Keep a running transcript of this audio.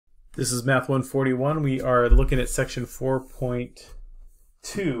This is Math 141. We are looking at section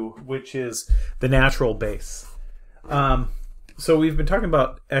 4.2, which is the natural base. So we've been talking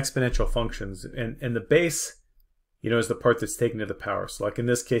about exponential functions, and the base, is the part that's taken to the power. So like in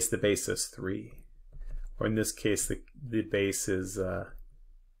this case, the base is 3. Or in this case, the base is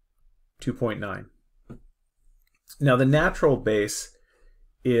 2.9. Now the natural base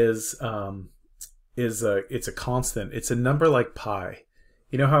is it's a constant. It's a number like pi.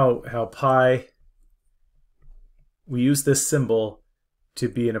 You know how pi, we use this symbol to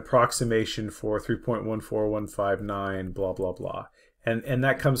be an approximation for 3.14159, blah, blah, blah. And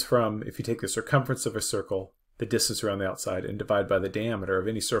that comes from, if you take the circumference of a circle, the distance around the outside, and divide by the diameter of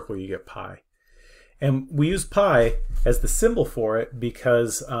any circle, you get pi. And we use pi as the symbol for it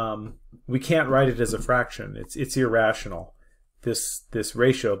because we can't write it as a fraction. It's irrational. This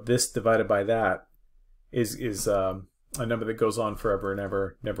ratio, this divided by that, is a number that goes on forever and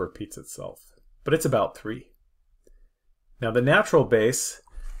ever, never repeats itself. But it's about 3. Now the natural base,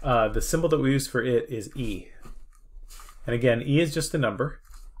 the symbol that we use for it is e. And again, e is just a number.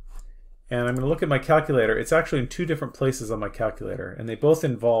 And I'm going to look at my calculator. It's actually in 2 different places on my calculator, and they both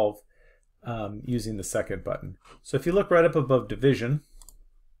involve using the second button. So if you look right up above division,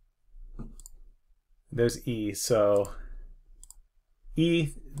 there's e. So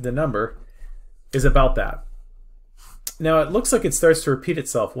e, the number, is about that. Now it looks like it starts to repeat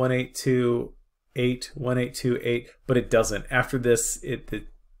itself, 1828, 1828, but it doesn't. After this,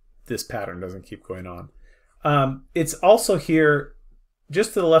 this pattern doesn't keep going on. It's also here,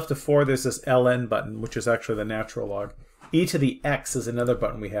 just to the left of 4, there's this ln button, which is actually the natural log. E to the x is another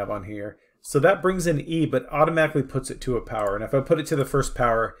button we have on here. So that brings in e, but automatically puts it to a power. And if I put it to the first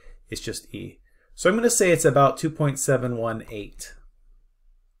power, it's just e. So I'm going to say it's about 2.718.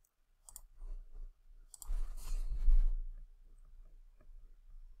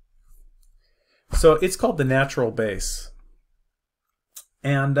 So it's called the natural base.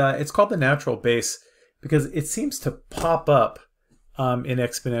 And it's called the natural base because it seems to pop up in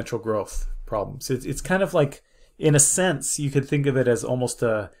exponential growth problems. It's kind of like, in a sense, you could think of it as almost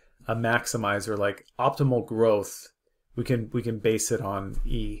a maximizer, like optimal growth. We can base it on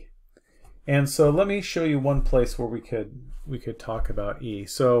e. And so let me show you one place where we could talk about e.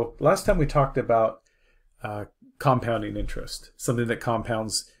 So last time we talked about compounding interest, something that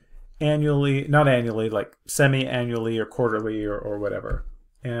compounds annually, not annually, like semi-annually or quarterly or whatever.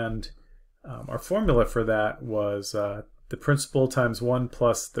 And our formula for that was the principal times 1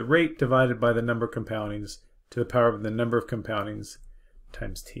 plus the rate divided by the number of compoundings to the power of the number of compoundings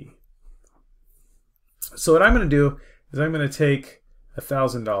times t. So what I'm going to do is I'm going to take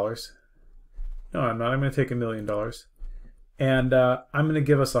 $1,000. No, I'm not. I'm going to take $1 million. And I'm going to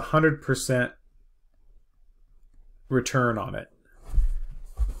give us 100% return on it.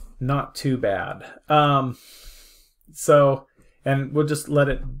 Not too bad. And we'll just let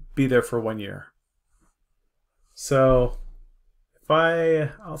it be there for 1 year. So if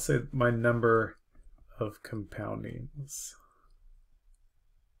I'll say my number of compoundings.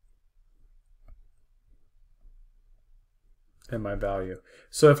 And my value.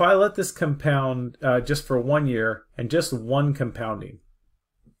 So if I let this compound just for 1 year and just one compounding,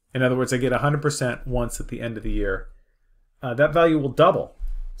 in other words, I get 100% once at the end of the year, that value will double.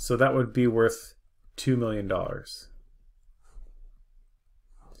 So that would be worth $2 million. Now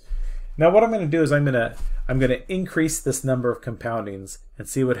what I'm going to do is I'm going to increase this number of compoundings and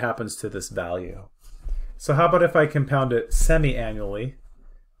see what happens to this value. So how about if I compound it semi-annually?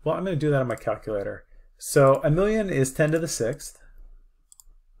 Well, I'm going to do that on my calculator. So 1 million is 10 to the 6th.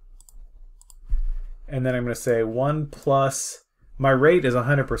 And then I'm going to say 1 plus, my rate is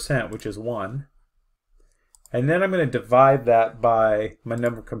 100%, which is 1. And then I'm going to divide that by my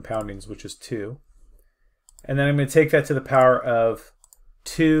number of compoundings, which is 2. And then I'm going to take that to the power of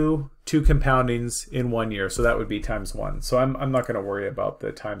 2 compoundings in 1 year. So that would be times 1. So I'm not going to worry about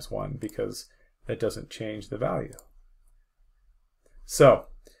the times 1 because that doesn't change the value. So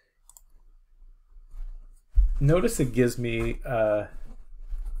notice it gives me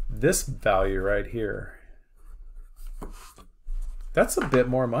this value right here. That's a bit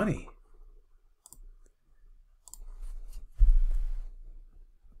more money.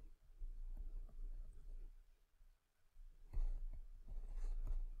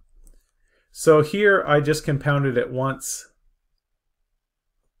 So here I just compounded it once,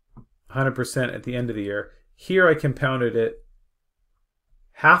 100% at the end of the year. Here I compounded it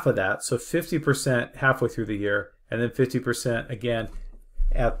half of that, so 50% halfway through the year, and then 50% again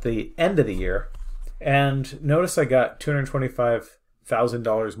at the end of the year. And notice I got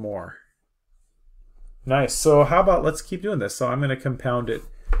 $225,000 more. Nice. So how about let's keep doing this. So I'm going to compound it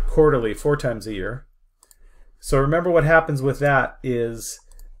quarterly, 4 times a year. So remember what happens with that is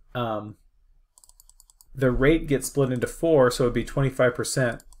the rate gets split into 4, so it would be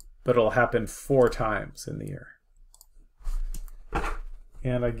 25%, but it'll happen 4 times in the year.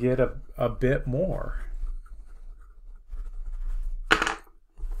 And I get a bit more.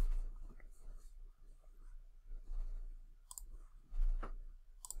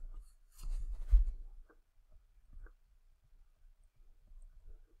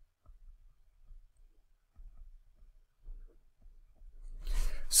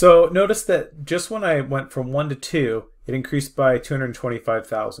 So notice that just when I went from 1 to 2, it increased by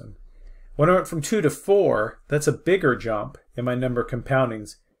 225,000. When I went from 2 to 4, that's a bigger jump in my number of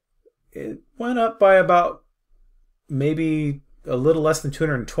compoundings. It went up by about maybe a little less than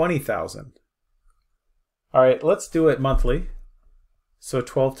 220,000. All right, let's do it monthly. So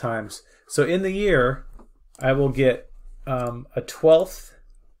 12 times. So in the year, I will get a 12th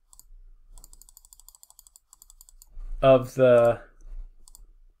of the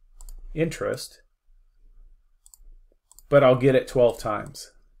interest, but I'll get it 12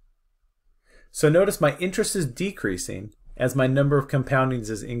 times. So notice my interest is decreasing as my number of compoundings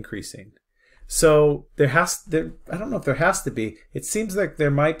is increasing. So I don't know if there has to be. It seems like there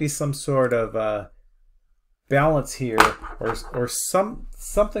might be some sort of balance here, or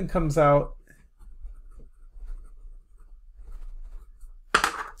something comes out.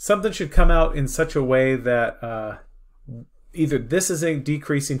 Something should come out in such a way that either this is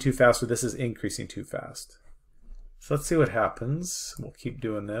decreasing too fast or this is increasing too fast. So let's see what happens. We'll keep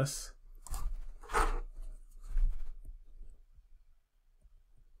doing this.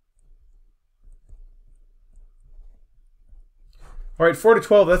 All right, 4 to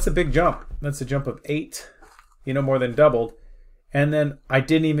 12, that's a big jump. That's a jump of 8, more than doubled. And then I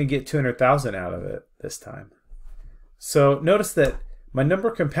didn't even get 200,000 out of it this time. So notice that my number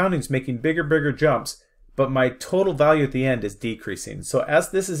of compoundings making bigger jumps, but my total value at the end is decreasing. So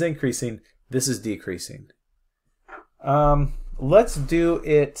as this is increasing, this is decreasing. Let's do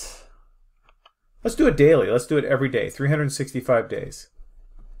it daily. Let's do it every day, 365 days.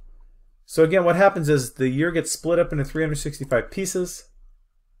 So again, what happens is the year gets split up into 365 pieces.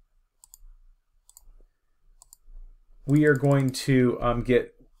 We are going to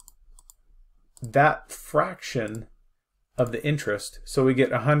get that fraction of the interest. So we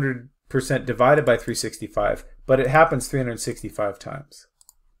get 100% divided by 365, but it happens 365 times.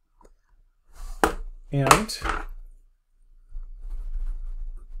 And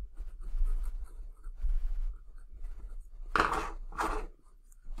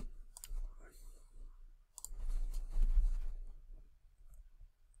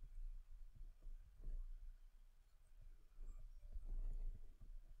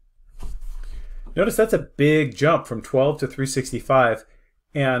notice that's a big jump from 12 to 365.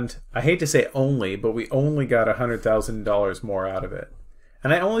 And I hate to say only, but we only got $100,000 more out of it.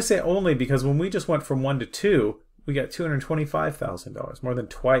 And I only say only because when we just went from 1 to 2, we got $225,000, more than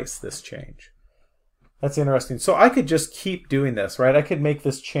twice this change. That's interesting. So I could just keep doing this, right? I could make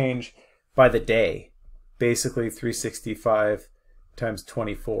this change by the day, basically 365 times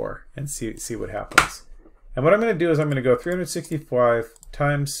 24, and see what happens. And what I'm going to do is I'm going to go 365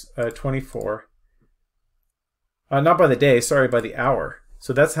 times 24. Not by the day, sorry, by the hour.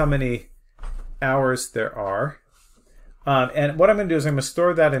 So that's how many hours there are. And what I'm going to do is I'm going to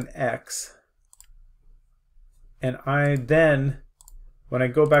store that in X. And when I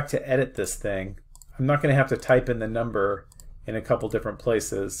go back to edit this thing, I'm not going to have to type in the number in a couple different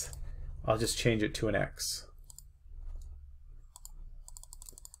places. I'll just change it to an X.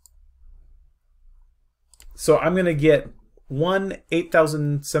 So I'm going to get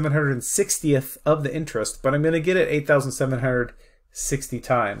 1/8760th of the interest, but I'm going to get it 8,760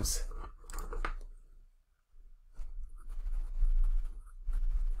 times.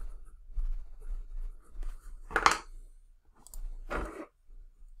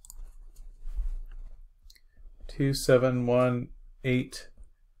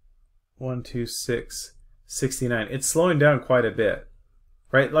 $2,718,126.69. It's slowing down quite a bit,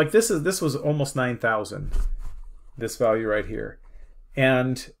 right? Like this was almost 9,000. This value right here,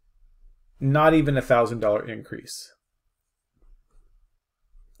 and not even $1,000 increase.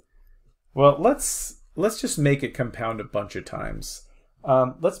 Well, let's just make it compound a bunch of times.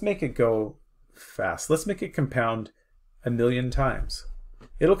 Let's make it go fast. Let's make it compound 1,000,000 times.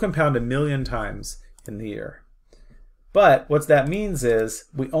 It'll compound 1,000,000 times in the year. But what that means is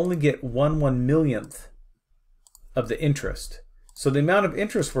we only get 1/1,000,000th of the interest. So the amount of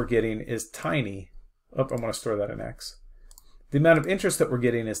interest we're getting is tiny. Oh, I'm going to store that in X. The amount of interest that we're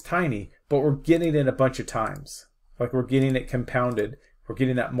getting is tiny, but we're getting it a bunch of times. Like we're getting it compounded. We're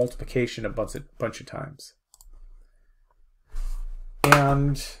getting that multiplication a bunch of times.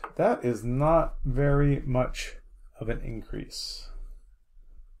 And that is not very much of an increase.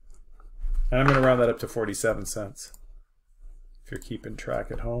 And I'm going to round that up to 47 cents if you're keeping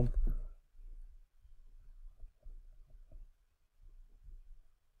track at home.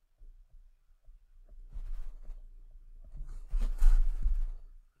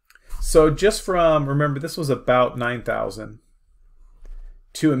 So just from, remember this was about 9,000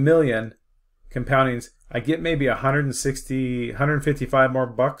 to a million compoundings, I get maybe 160, 155 more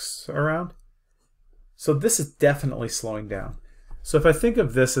bucks around. So this is definitely slowing down. So if I think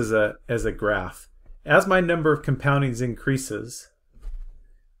of this as a graph, as my number of compoundings increases,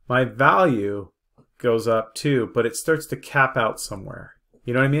 my value goes up too, but it starts to cap out somewhere.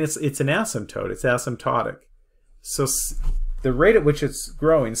 You know what I mean? It's an asymptote. It's asymptotic. So the rate at which it's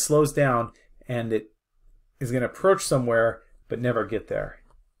growing slows down, and it is going to approach somewhere but never get there.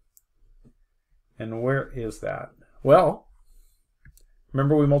 And where is that? Well,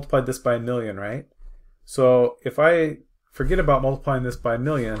 remember we multiplied this by a million, right? So if I forget about multiplying this by a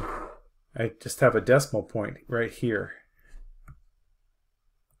million, I just have a decimal point right here.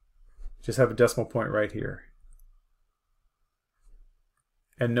 Just have a decimal point right here.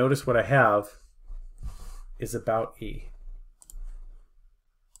 And notice what I have is about E.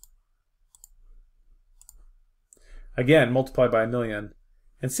 Again, multiply by a million.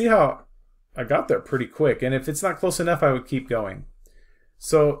 And see how I got there pretty quick. And if it's not close enough, I would keep going.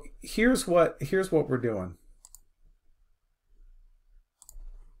 So here's what we're doing.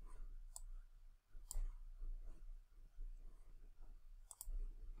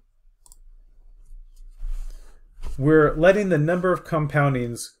 We're letting the number of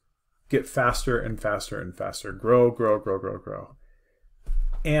compoundings get faster and faster and faster. Grow, grow, grow, grow, grow.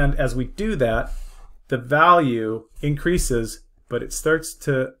 And as we do that, the value increases, but it starts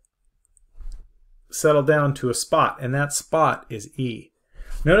to settle down to a spot, and that spot is E.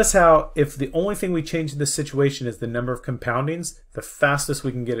 Notice how if the only thing we change in this situation is the number of compoundings, the fastest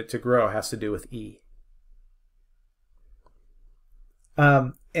we can get it to grow has to do with E.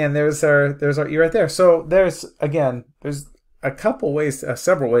 And there's our E right there. So there's a couple ways,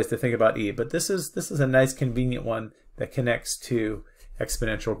 several ways to think about E, but this is a nice convenient one that connects to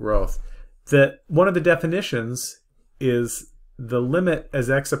exponential growth. One of the definitions is the limit as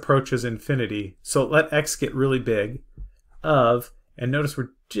x approaches infinity. So let x get really big of, and notice we're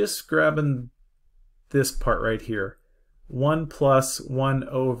just grabbing this part right here, 1 plus 1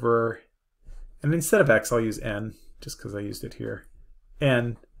 over, and instead of x I'll use n just because I used it here,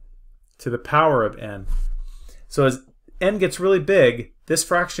 n to the power of n. So as n gets really big, this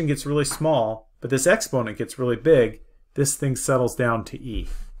fraction gets really small, but this exponent gets really big, this thing settles down to E.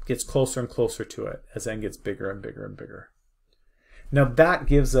 Gets closer and closer to it as n gets bigger and bigger and bigger. Now that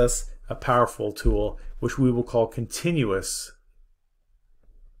gives us a powerful tool which we will call continuous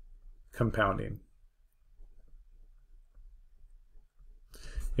compounding.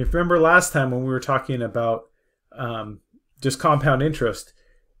 If you remember last time when we were talking about just compound interest,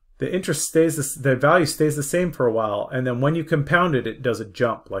 the value stays the same for a while, and then when you compound it, it does a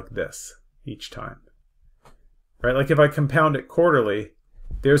jump like this each time. Right? Like if I compound it quarterly,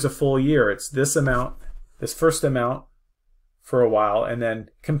 there's a full year. It's this amount, this first amount for a while, and then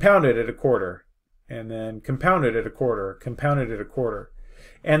compound it at a quarter, and then compound it at a quarter, compound it at a quarter.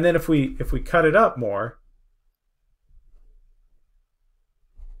 And then if we cut it up more,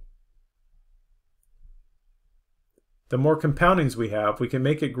 the more compoundings we have, we can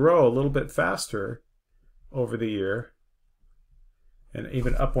make it grow a little bit faster over the year, and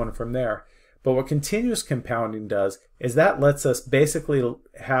even up one from there. But what continuous compounding does is that lets us basically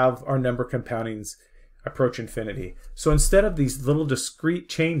have our number of compoundings approach infinity. So instead of these little discrete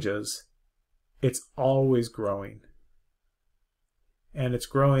changes, it's always growing. And it's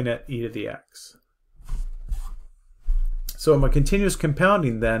growing at e to the x. So my continuous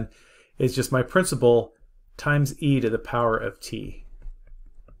compounding then is just my principal times e to the power of t.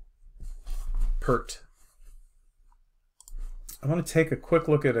 PERT. I want to take a quick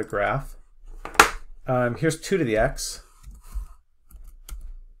look at a graph. Here's 2 to the x.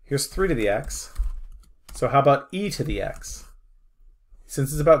 Here's 3 to the x. So how about e to the x?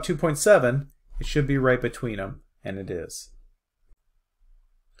 Since it's about 2.7, it should be right between them, and it is.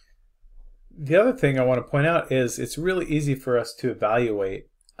 The other thing I want to point out is it's really easy for us to evaluate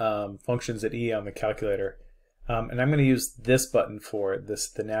functions at e on the calculator. And I'm going to use this button for it,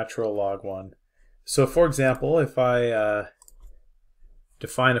 the natural log one. So for example, if I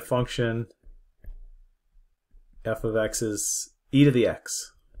define a function, f of x is e to the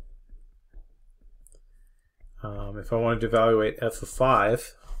x. If I wanted to evaluate f of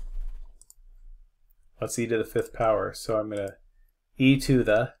 5, let's e to the 5th power. So I'm going to e to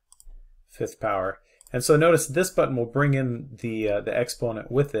the 5th power. And so notice this button will bring in the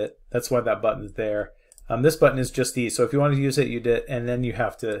exponent with it. That's why that button is there. This button is just e. So if you wanted to use it, you did, and then you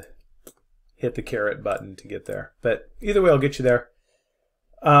have to hit the caret button to get there. But either way, I'll get you there.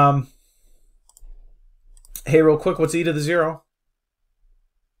 Hey, real quick, what's e to the 0?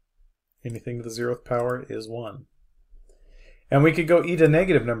 Anything to the 0th power is 1. And we could go e to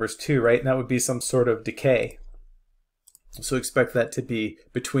negative numbers too, right? And that would be some sort of decay. So expect that to be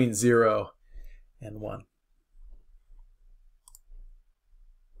between 0 and 1.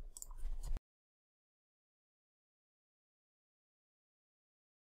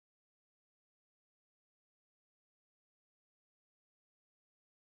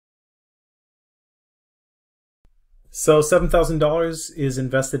 So $7,000 is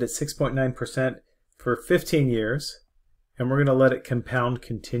invested at 6.9% for 15 years, and we're going to let it compound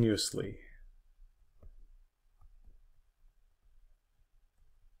continuously.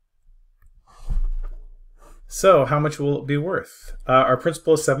 So how much will it be worth? Our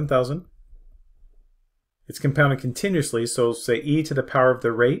principal is $7,000. It's compounded continuously, so say e to the power of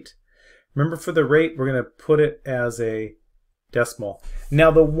the rate. Remember, for the rate, we're going to put it as a decimal. Now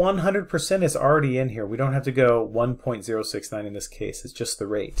the 100% is already in here. We don't have to go 1.069 in this case. It's just the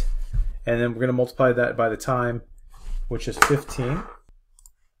rate. And then we're going to multiply that by the time, which is 15.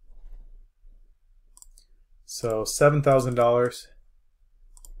 So $7,000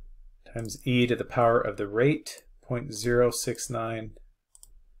 times e to the power of the rate, 0.069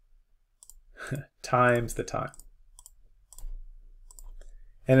 times the time.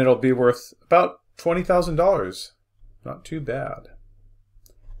 And it'll be worth about $20,000. Not too bad.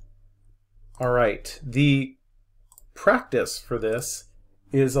 All right, the practice for this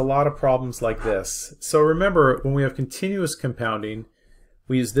is a lot of problems like this. So remember, when we have continuous compounding,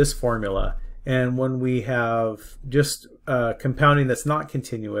 we use this formula. And when we have just compounding that's not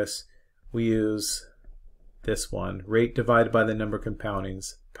continuous, we use this one, rate divided by the number of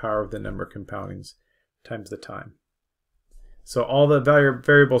compoundings, power of the number of compoundings times the time. So all the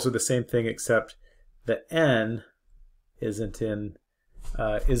variables are the same thing, except the n isn't in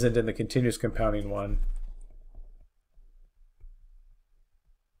the continuous compounding one.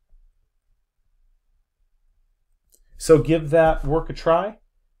 So give that work a try.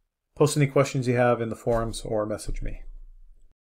 Post any questions you have in the forums or message me.